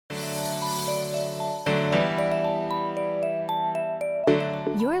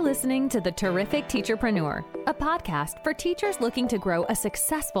listening to The Terrific Teacherpreneur, a podcast for teachers looking to grow a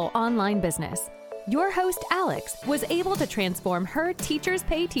successful online business. Your host, Alex, was able to transform her Teachers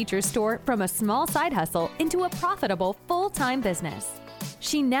Pay Teachers store from a small side hustle into a profitable full-time business.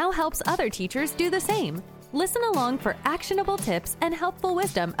 She now helps other teachers do the same. Listen along for actionable tips and helpful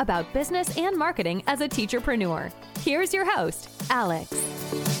wisdom about business and marketing as a teacherpreneur. Here's your host, Alex.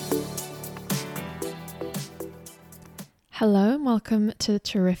 Hello and welcome to the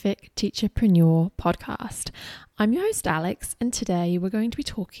Terrific Teacherpreneur podcast. I'm your host, Alex, and today we're going to be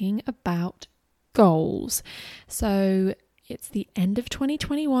talking about goals. So it's the end of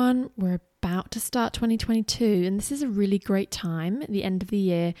 2021. We're about to start 2022, and this is a really great time at the end of the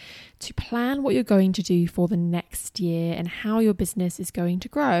year to plan what you're going to do for the next year and how your business is going to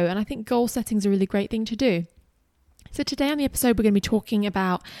grow. And I think goal setting is a really great thing to do. So today on the episode, we're going to be talking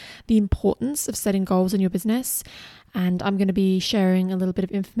about the importance of setting goals in your business. And I'm going to be sharing a little bit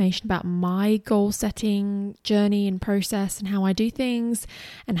of information about my goal setting journey and process and how I do things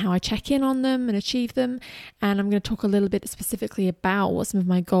and how I check in on them and achieve them. And I'm going to talk a little bit specifically about what some of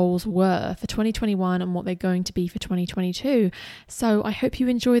my goals were for 2021 and what they're going to be for 2022. So I hope you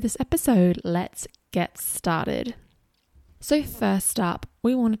enjoy this episode. Let's get started. So first up,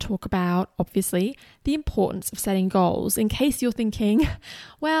 we want to talk about, obviously, the importance of setting goals. In case you're thinking,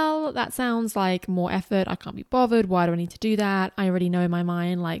 well, that sounds like more effort. I can't be bothered. Why do I need to do that? I already know in my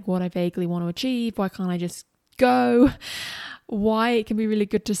mind like what I vaguely want to achieve. Why can't I just go? Why it can be really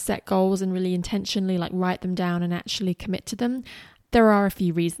good to set goals and really intentionally like write them down and actually commit to them. There are a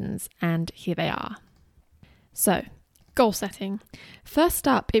few reasons, and here they are. So, goal setting. First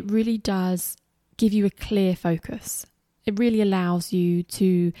up, it really does give you a clear focus. It really allows you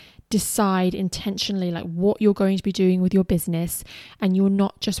to decide intentionally like what you're going to be doing with your business, and you're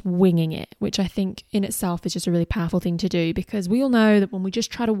not just winging it, which I think in itself is just a really powerful thing to do, because we all know that when we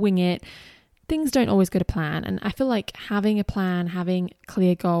just try to wing it, things don't always go to plan. And I feel like having a plan, having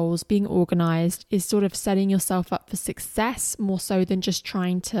clear goals, being organized is sort of setting yourself up for success more so than just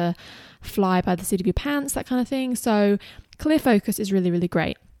trying to fly by the seat of your pants, that kind of thing. So clear focus is really, really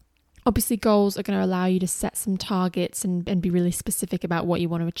great. Obviously, goals are going to allow you to set some targets and be really specific about what you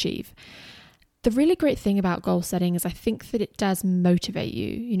want to achieve. The really great thing about goal setting is I think that it does motivate you.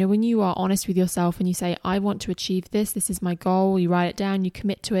 You know, when you are honest with yourself and you say, I want to achieve this, this is my goal, you write it down, you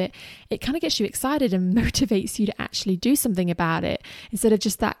commit to it, it kind of gets you excited and motivates you to actually do something about it, instead of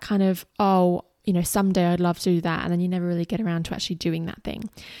just that kind of, oh, you know, someday I'd love to do that, and then you never really get around to actually doing that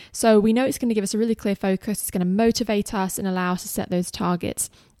thing. So we know it's going to give us a really clear focus, it's going to motivate us and allow us to set those targets.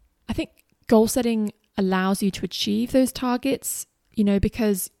 I think goal setting allows you to achieve those targets, you know,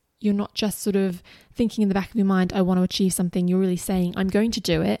 because you're not just sort of thinking in the back of your mind, I want to achieve something. You're really saying, I'm going to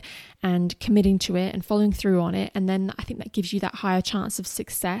do it, and committing to it and following through on it. And then I think that gives you that higher chance of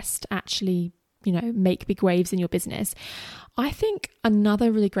success to actually, you know, make big waves in your business. I think another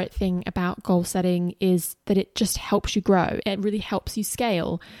really great thing about goal setting is that it just helps you grow. It really helps you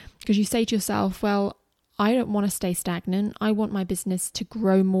scale, because you say to yourself, well, I don't want to stay stagnant. I want my business to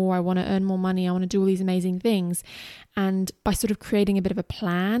grow more. I want to earn more money. I want to do all these amazing things. And by sort of creating a bit of a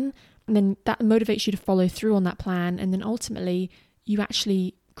plan, and then that motivates you to follow through on that plan. And then ultimately you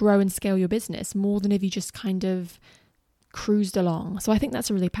actually grow and scale your business more than if you just kind of cruised along. So I think that's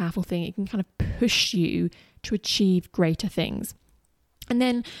a really powerful thing. It can kind of push you to achieve greater things. And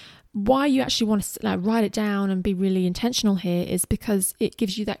then why you actually want to write it down and be really intentional here is because it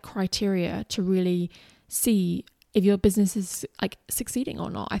gives you that criteria to really see if your business is like succeeding or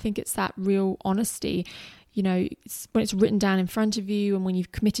not. I think it's that real honesty, you know, when it's written down in front of you and when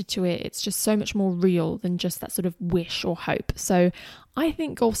you've committed to it, it's just so much more real than just that sort of wish or hope. So I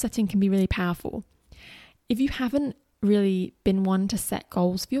think goal setting can be really powerful. If you haven't really been one to set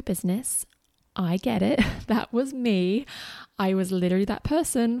goals for your business, I get it. That was me. I was literally that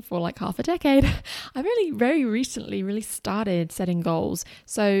person for like half a decade. I really very recently really started setting goals.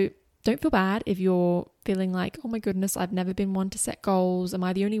 So don't feel bad if you're feeling like, oh my goodness, I've never been one to set goals. Am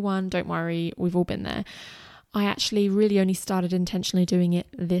I the only one? Don't worry, we've all been there. I actually really only started intentionally doing it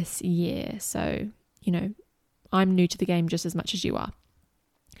this year. So, you know, I'm new to the game just as much as you are.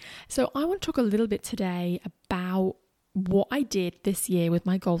 So I want to talk a little bit today about what I did this year with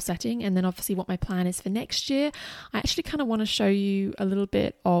my goal setting, and then obviously what my plan is for next year. I actually kind of want to show you a little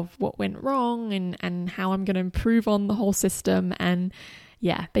bit of what went wrong and how I'm going to improve on the whole system, and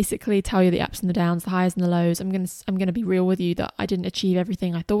yeah, basically tell you the ups and the downs, the highs and the lows. I'm going to be real with you that I didn't achieve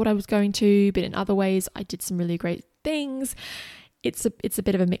everything I thought I was going to, but in other ways I did some really great things. It's a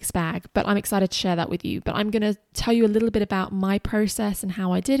bit of a mixed bag, but I'm excited to share that with you. But I'm going to tell you a little bit about my process and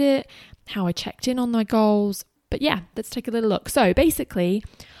how I did it, how I checked in on my goals. But yeah, let's take a little look. So basically,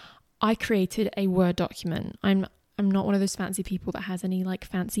 I created a Word document. I'm not one of those fancy people that has any like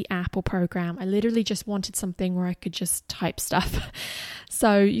fancy app or program. I literally just wanted something where I could just type stuff.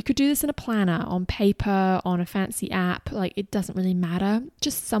 So you could do this in a planner, on paper, on a fancy app, like it doesn't really matter.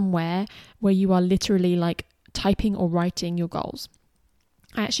 Just somewhere where you are literally like typing or writing your goals.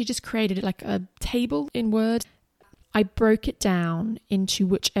 I actually just created like a table in Word. I broke it down into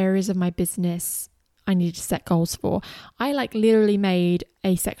which areas of my business I needed to set goals for. I like literally made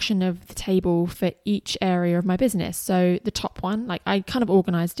a section of the table for each area of my business. So the top one, like I kind of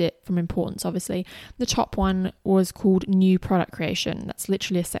organized it from importance, obviously. The top one was called new product creation. That's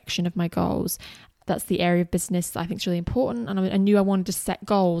literally a section of my goals. That's the area of business that I think is really important. And I knew I wanted to set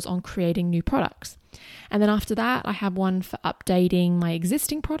goals on creating new products. And then after that, I have one for updating my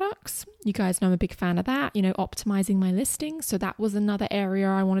existing products. You guys know I'm a big fan of that, optimizing my listings. So that was another area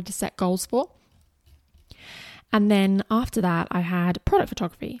I wanted to set goals for. And then after that, I had product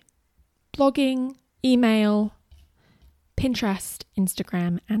photography, blogging, email, Pinterest,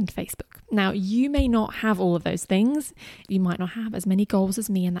 Instagram, and Facebook. Now, you may not have all of those things. You might not have as many goals as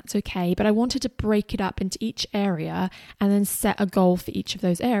me, and that's okay. But I wanted to break it up into each area and then set a goal for each of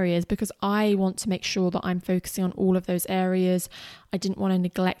those areas because I want to make sure that I'm focusing on all of those areas. I didn't want to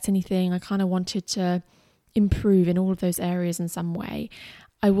neglect anything. I kind of wanted to improve in all of those areas in some way.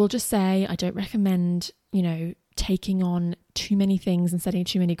 I will just say I don't recommend, taking on too many things and setting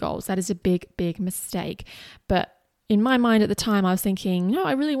too many goals. That is a big, big mistake. But in my mind at the time, I was thinking, no,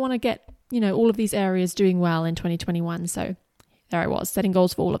 I really want to get, all of these areas doing well in 2021. So there I was, setting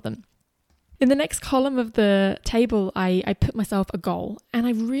goals for all of them. In the next column of the table, I put myself a goal and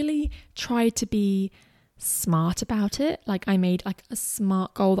I really tried to be smart about it. Like I made like a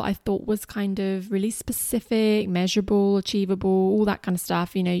SMART goal that I thought was kind of really specific, measurable, achievable, all that kind of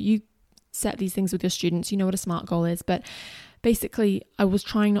stuff. You set these things with your students, you know what a SMART goal is, but basically I was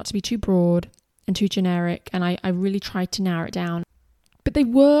trying not to be too broad and too generic, and I really tried to narrow it down. But they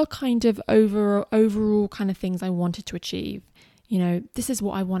were kind of overall kind of things I wanted to achieve. This is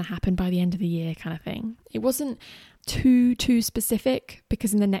what I want to happen by the end of the year kind of thing. It wasn't too specific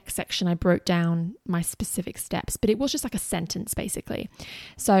because in the next section I broke down my specific steps, but it was just like a sentence basically.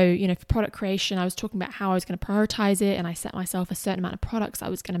 So, for product creation, I was talking about how I was going to prioritize it, and I set myself a certain amount of products I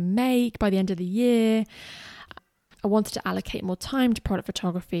was going to make by the end of the year. I wanted to allocate more time to product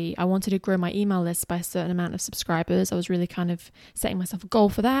photography. I wanted to grow my email list by a certain amount of subscribers. I was really kind of setting myself a goal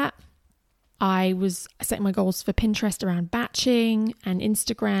for that. I was setting my goals for Pinterest around batching and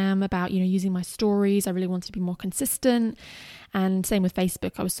Instagram about, using my stories. I really wanted to be more consistent. And same with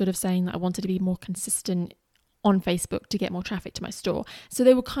Facebook. I was sort of saying that I wanted to be more consistent on Facebook to get more traffic to my store. So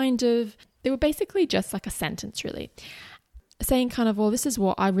they were basically just like a sentence really. Saying kind of, well, this is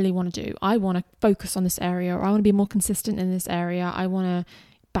what I really want to do. I want to focus on this area, or I want to be more consistent in this area. I want to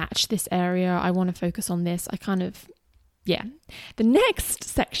batch this area. I want to focus on this. The next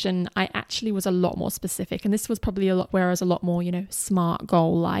section, I actually was a lot more specific, and this was probably a lot more, SMART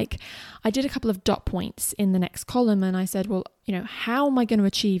goal like. I did a couple of dot points in the next column, and I said, well, how am I going to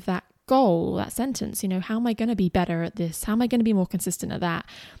achieve that goal, that sentence? How am I going to be better at this? How am I going to be more consistent at that?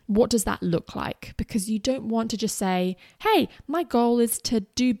 What does that look like? Because you don't want to just say, hey, my goal is to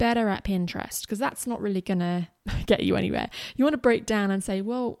do better at Pinterest, because that's not really going to get you anywhere. You want to break down and say,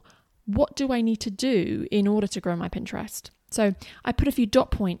 well, what do I need to do in order to grow my Pinterest? So I put a few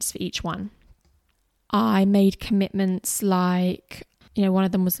dot points for each one. I made commitments like, one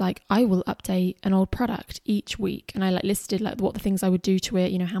of them was like, I will update an old product each week. And I listed what the things I would do to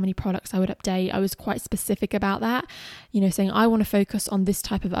it, how many products I would update. I was quite specific about that, saying I want to focus on this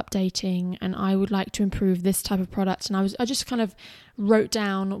type of updating and I would like to improve this type of product. And I just kind of wrote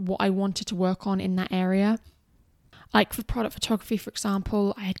down what I wanted to work on in that area. Like for product photography, for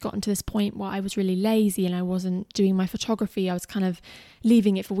example, I had gotten to this point where I was really lazy and I wasn't doing my photography. I was kind of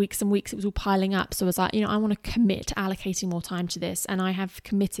leaving it for weeks and weeks. It was all piling up. So I was like, I want to commit to allocating more time to this. And I have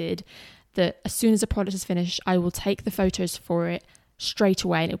committed that as soon as the product is finished, I will take the photos for it straight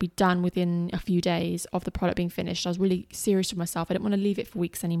away and it'll be done within a few days of the product being finished. I was really serious with myself. I didn't want to leave it for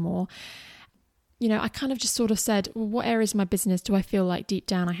weeks anymore. I kind of just sort of said, well, what areas of my business do I feel like deep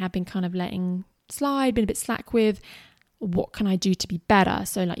down I have been kind of letting slide, been a bit slack with? What can I do to be better?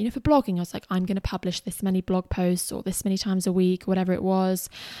 So for blogging, I was like, I'm going to publish this many blog posts or this many times a week, whatever it was.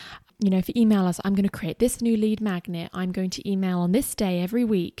 For email, I was like, I'm going to create this new lead magnet. I'm going to email on this day every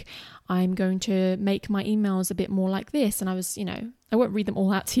week. I'm going to make my emails a bit more like this. And I was, I won't read them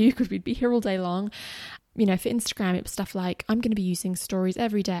all out to you because we'd be here all day long. For Instagram, it was stuff like, I'm going to be using stories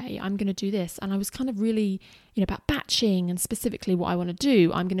every day. I'm going to do this. And I was kind of really, about batching and specifically what I want to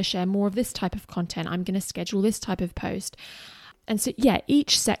do. I'm going to share more of this type of content. I'm going to schedule this type of post. And so,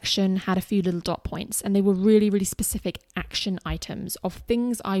 each section had a few little dot points, and they were really, really specific action items of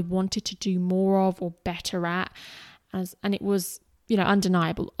things I wanted to do more of or better at. And it was,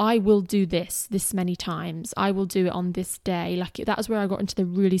 undeniable. I will do this many times. I will do it on this day. That was where I got into the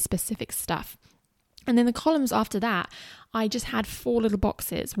really specific stuff. And then the columns after that, I just had 4 little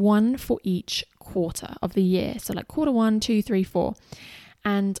boxes, one for each quarter of the year. So like quarter 1, 2, 3, 4.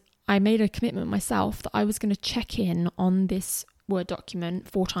 And I made a commitment myself that I was going to check in on this Word document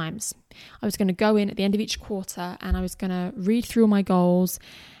 4 times. I was going to go in at the end of each quarter and I was going to read through all my goals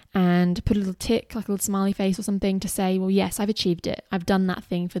and put a little tick, like a little smiley face or something to say, well, yes, I've achieved it. I've done that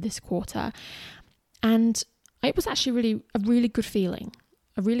thing for this quarter. And it was actually a really good feeling.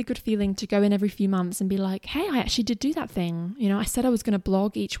 A really good feeling to go in every few months and be like, hey, I actually did do that thing. I said I was going to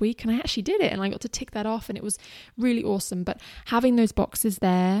blog each week and I actually did it and I got to tick that off and it was really awesome. But having those boxes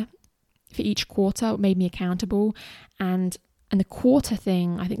there for each quarter made me accountable. And the quarter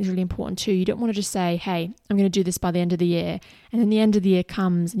thing I think is really important too. You don't want to just say, hey, I'm going to do this by the end of the year. And then the end of the year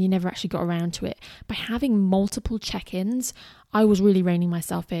comes and you never actually got around to it. By having multiple check-ins, I was really reining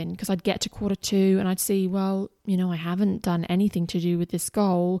myself in because I'd get to quarter 2 and I'd see, well, I haven't done anything to do with this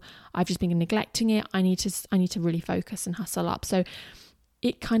goal. I've just been neglecting it. I need to really focus and hustle up. So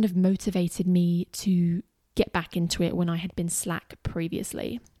it kind of motivated me to get back into it when I had been slack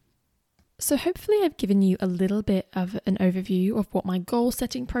previously. So hopefully I've given you a little bit of an overview of what my goal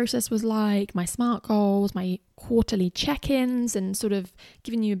setting process was like, my SMART goals, my quarterly check-ins, and sort of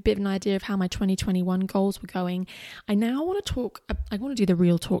giving you a bit of an idea of how my 2021 goals were going. I want to do the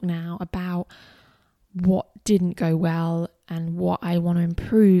real talk now about what didn't go well and what I want to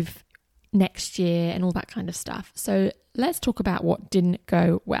improve next year and all that kind of stuff. So let's talk about what didn't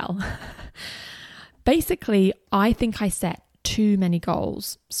go well. Basically, I think I set too many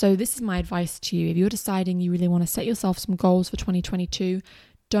goals. So this is my advice to you. If you're deciding you really want to set yourself some goals for 2022,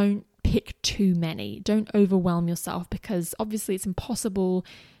 don't pick too many. Don't overwhelm yourself because obviously it's impossible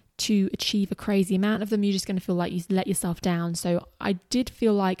to achieve a crazy amount of them. You're just going to feel like you let yourself down. So I did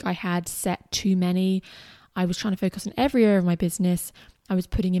feel like I had set too many. I was trying to focus on every area of my business. I was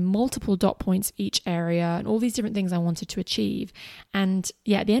putting in multiple dot points each area and all these different things I wanted to achieve. And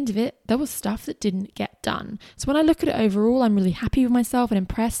at the end of it, there was stuff that didn't get done. So when I look at it overall, I'm really happy with myself and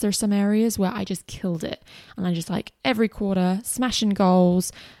impressed. There are some areas where I just killed it. And I just every quarter, smashing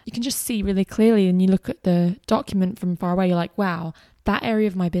goals. You can just see really clearly and you look at the document from far away, you're like, wow, that area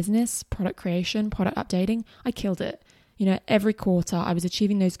of my business, product creation, product updating, I killed it. Every quarter I was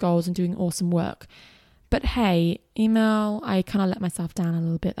achieving those goals and doing awesome work. But hey, email, I kind of let myself down a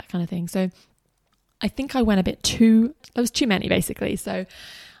little bit, that kind of thing. So I think I went there was too many basically. So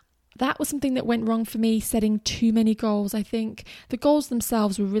that was something that went wrong for me, setting too many goals. I think the goals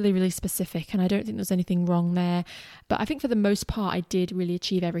themselves were really, really specific and I don't think there's anything wrong there. But I think for the most part, I did really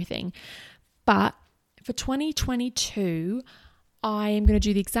achieve everything. But for 2022, I am going to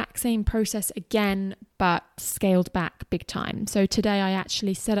do the exact same process again, but scaled back big time. So today I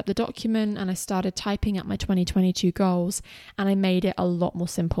actually set up the document and I started typing up my 2022 goals and I made it a lot more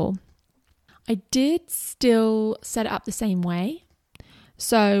simple. I did still set it up the same way.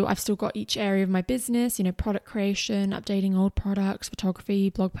 So I've still got each area of my business, product creation, updating old products,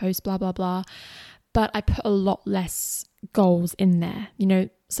 photography, blog posts, blah, blah, blah. But I put a lot less goals in there.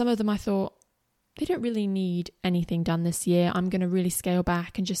 Some of them I thought, they don't really need anything done this year. I'm going to really scale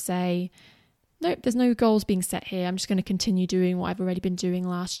back and just say, nope, there's no goals being set here. I'm just going to continue doing what I've already been doing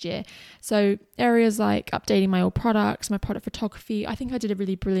last year. So areas like updating my old products, my product photography, I think I did a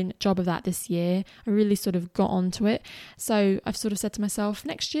really brilliant job of that this year. I really sort of got onto it. So I've sort of said to myself,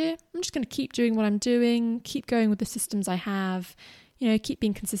 next year, I'm just going to keep doing what I'm doing, keep going with the systems I have, keep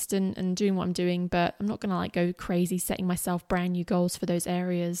being consistent and doing what I'm doing, but I'm not going to go crazy setting myself brand new goals for those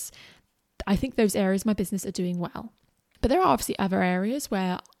areas. I think those areas of my business are doing well. But there are obviously other areas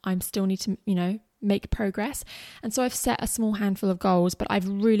where I still need to, make progress. And so I've set a small handful of goals, but I've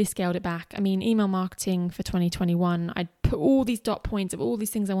really scaled it back. I mean, email marketing for 2021, I put all these dot points of all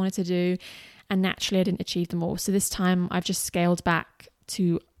these things I wanted to do, and naturally I didn't achieve them all. So this time I've just scaled back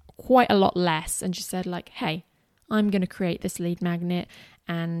to quite a lot less and just said hey, I'm going to create this lead magnet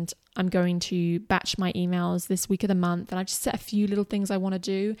and I'm going to batch my emails this week of the month. And I've just set a few little things I want to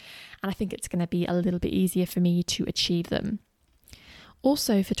do. And I think it's going to be a little bit easier for me to achieve them.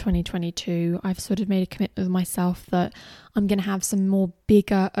 Also for 2022, I've sort of made a commitment with myself that I'm going to have some more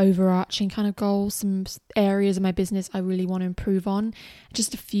bigger overarching kind of goals, some areas of my business I really want to improve on,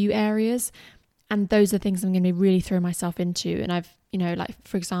 just a few areas. And those are things I'm going to really throw myself into. And I've, like,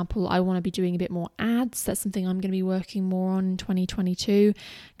 for example, I want to be doing a bit more ads. That's something I'm going to be working more on in 2022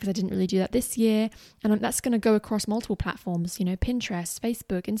 because I didn't really do that this year. And that's going to go across multiple platforms, Pinterest,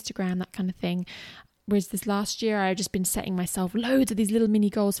 Facebook, Instagram, that kind of thing. Whereas this last year, I've just been setting myself loads of these little mini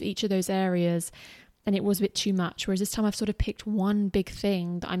goals for each of those areas. And it was a bit too much. Whereas this time I've sort of picked one big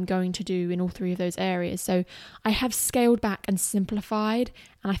thing that I'm going to do in all three of those areas. So I have scaled back and simplified.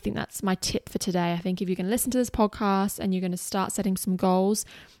 And I think that's my tip for today. I think if you're going to listen to this podcast and you're going to start setting some goals,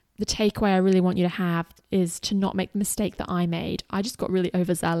 the takeaway I really want you to have is to not make the mistake that I made. I just got really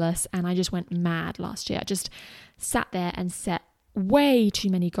overzealous and I just went mad last year. I just sat there and set way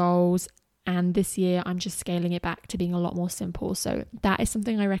too many goals. And this year I'm just scaling it back to being a lot more simple. So that is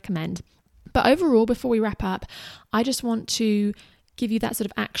something I recommend. But overall, before we wrap up, I just want to give you that sort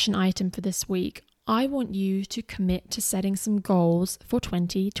of action item for this week. I want you to commit to setting some goals for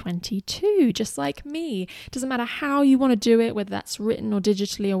 2022, just like me. It doesn't matter how you want to do it, whether that's written or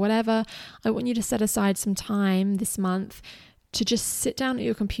digitally or whatever. I want you to set aside some time this month to just sit down at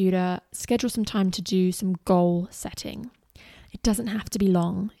your computer, schedule some time to do some goal setting. It doesn't have to be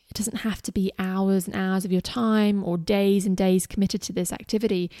long. It doesn't have to be hours and hours of your time or days and days committed to this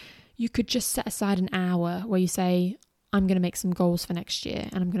activity. You could just set aside an hour where you say, I'm going to make some goals for next year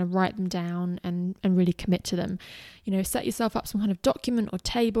and I'm going to write them down and really commit to them. Set yourself up some kind of document or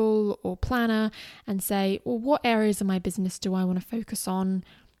table or planner and say, well, what areas of my business do I want to focus on?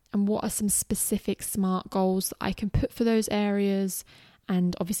 And what are some specific SMART goals that I can put for those areas?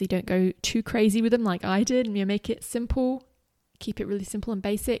 And obviously don't go too crazy with them like I did. Make it simple, keep it really simple and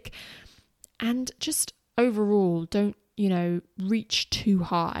basic. And just overall, don't reach too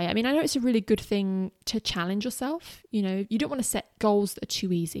high. I know it's a really good thing to challenge yourself. You don't want to set goals that are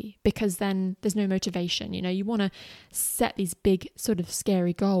too easy because then there's no motivation. You want to set these big sort of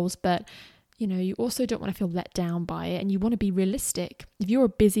scary goals, but you also don't want to feel let down by it, and you want to be realistic. If you're a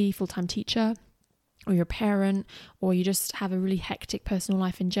busy full-time teacher or you're a parent or you just have a really hectic personal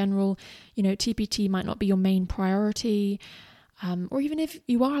life in general, TPT might not be your main priority. Or even if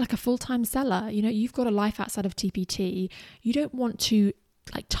you are like a full-time seller, you've got a life outside of TPT, you don't want to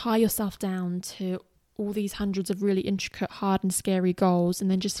tie yourself down to all these hundreds of really intricate, hard and scary goals and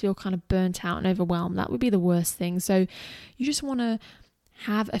then just feel kind of burnt out and overwhelmed. That would be the worst thing. So you just want to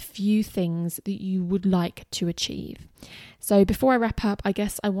have a few things that you would like to achieve. So before I wrap up, I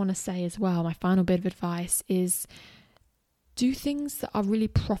guess I want to say as well, my final bit of advice is do things that are really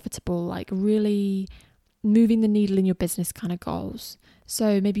profitable, really moving the needle in your business kind of goals.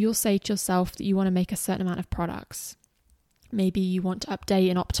 So maybe you'll say to yourself that you want to make a certain amount of products. Maybe you want to update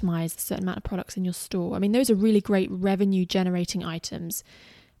and optimize a certain amount of products in your store. Those are really great revenue generating items.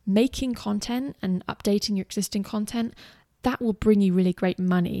 Making content and updating your existing content, that will bring you really great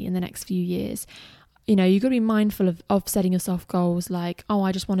money in the next few years. You've got to be mindful of setting yourself goals like, oh,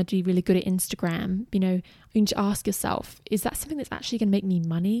 I just want to be really good at Instagram. You need to ask yourself, is that something that's actually going to make me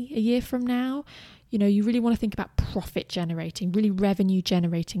money a year from now? You really want to think about profit generating, really revenue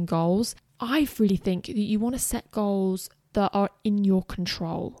generating goals. I really think that you want to set goals that are in your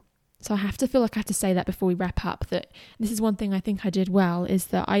control. So I have to say that before we wrap up, that this is one thing I think I did well, is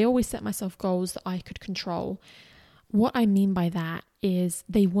that I always set myself goals that I could control. What I mean by that is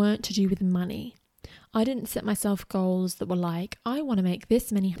they weren't to do with money. I didn't set myself goals that were like, I want to make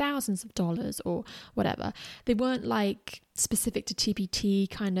this many thousands of dollars or whatever. They weren't specific to TPT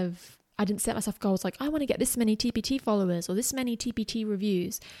kind of. I didn't set myself goals like, I want to get this many TPT followers or this many TPT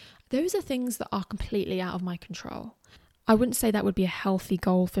reviews. Those are things that are completely out of my control. I wouldn't say that would be a healthy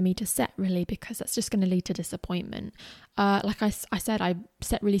goal for me to set, really, because that's just going to lead to disappointment. Like I said, I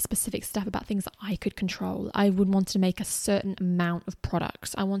set really specific stuff about things that I could control. I would want to make a certain amount of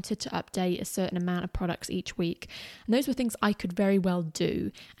products. I wanted to update a certain amount of products each week. And those were things I could very well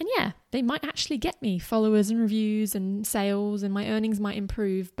do. And yeah, they might actually get me followers and reviews and sales, and my earnings might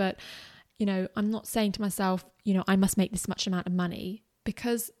improve. But, I'm not saying to myself, I must make this much amount of money,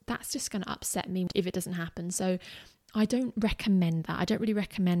 because that's just going to upset me if it doesn't happen. So I don't recommend that. I don't really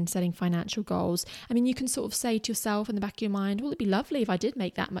recommend setting financial goals. You can sort of say to yourself in the back of your mind, well, it'd be lovely if I did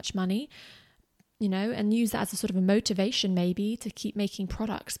make that much money, and use that as a sort of a motivation maybe to keep making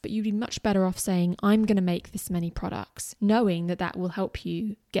products. But you'd be much better off saying, I'm going to make this many products, knowing that that will help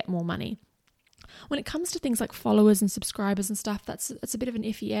you get more money. When it comes to things like followers and subscribers and stuff, that's a bit of an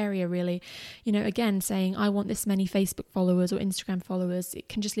iffy area, really. Again, saying I want this many Facebook followers or Instagram followers, it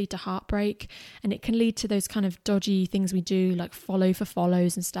can just lead to heartbreak, and it can lead to those kind of dodgy things we do, like follow for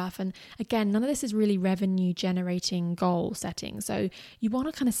follows and stuff. And again, none of this is really revenue generating goal setting. So you want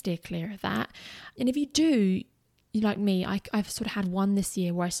to kind of steer clear of that. And if you do, like me, I've sort of had one this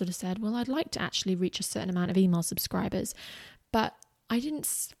year where I sort of said, well, I'd like to actually reach a certain amount of email subscribers, but I didn't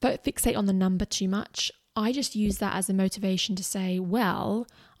fixate on the number too much. I just used that as a motivation to say, well,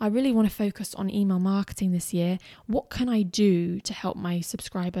 I really want to focus on email marketing this year. What can I do to help my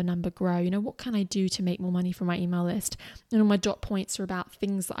subscriber number grow? What can I do to make more money from my email list? And all my dot points are about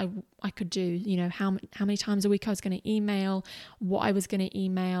things that I could do. How many times a week I was going to email, what I was going to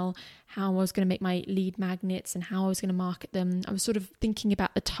email, how I was going to make my lead magnets and how I was going to market them. I was sort of thinking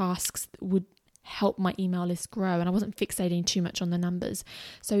about the tasks that would help my email list grow, and I wasn't fixating too much on the numbers.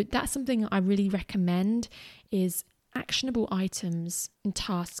 So that's something I really recommend, is actionable items and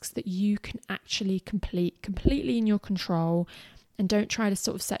tasks that you can actually complete completely in your control, and don't try to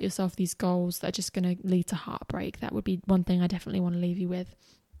sort of set yourself these goals that are just going to lead to heartbreak. That would be one thing I definitely want to leave you with.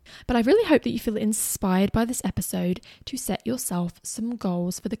 But I really hope that you feel inspired by this episode to set yourself some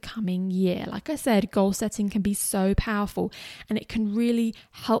goals for the coming year. Like I said, goal setting can be so powerful, and it can really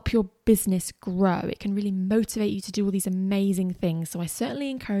help your business grow. It can really motivate you to do all these amazing things. So I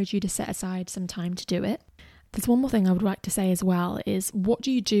certainly encourage you to set aside some time to do it. There's one more thing I would like to say as well, is what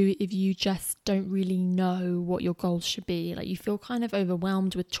do you do if you just don't really know what your goals should be? Like, you feel kind of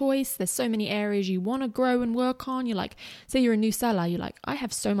overwhelmed with choice. There's so many areas you want to grow and work on. You're like, say you're a new seller, you're like, I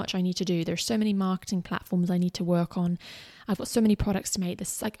have so much I need to do. There's so many marketing platforms I need to work on. I've got so many products to make.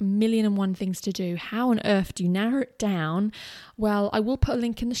 There's like 1,000,001 things to do. How on earth do you narrow it down? Well, I will put a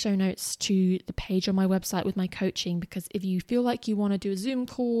link in the show notes to the page on my website with my coaching, because if you feel like you want to do a Zoom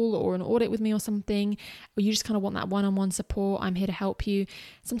call or an audit with me or something, or you just kind of want that one-on-one support, I'm here to help you.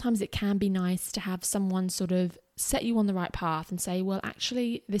 Sometimes it can be nice to have someone sort of set you on the right path and say, well,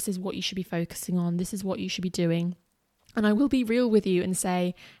 actually, this is what you should be focusing on. This is what you should be doing. And I will be real with you and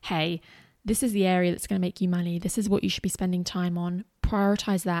say, hey, this is the area that's going to make you money. This is what you should be spending time on.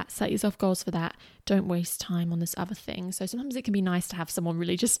 Prioritize that. Set yourself goals for that. Don't waste time on this other thing. So sometimes it can be nice to have someone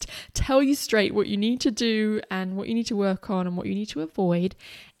really just tell you straight what you need to do and what you need to work on and what you need to avoid.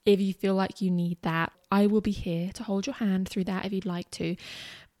 If you feel like you need that, I will be here to hold your hand through that if you'd like to.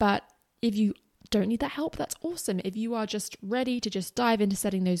 But if you don't need that help, that's awesome. If you are just ready to just dive into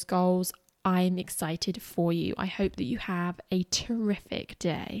setting those goals, I'm excited for you. I hope that you have a terrific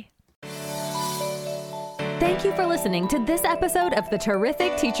day. Thank you for listening to this episode of The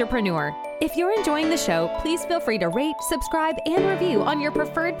Terrific Teacherpreneur. If you're enjoying the show, please feel free to rate, subscribe, and review on your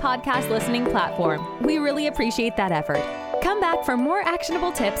preferred podcast listening platform. We really appreciate that effort. Come back for more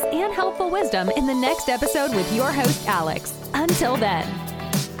actionable tips and helpful wisdom in the next episode with your host, Alex. Until then.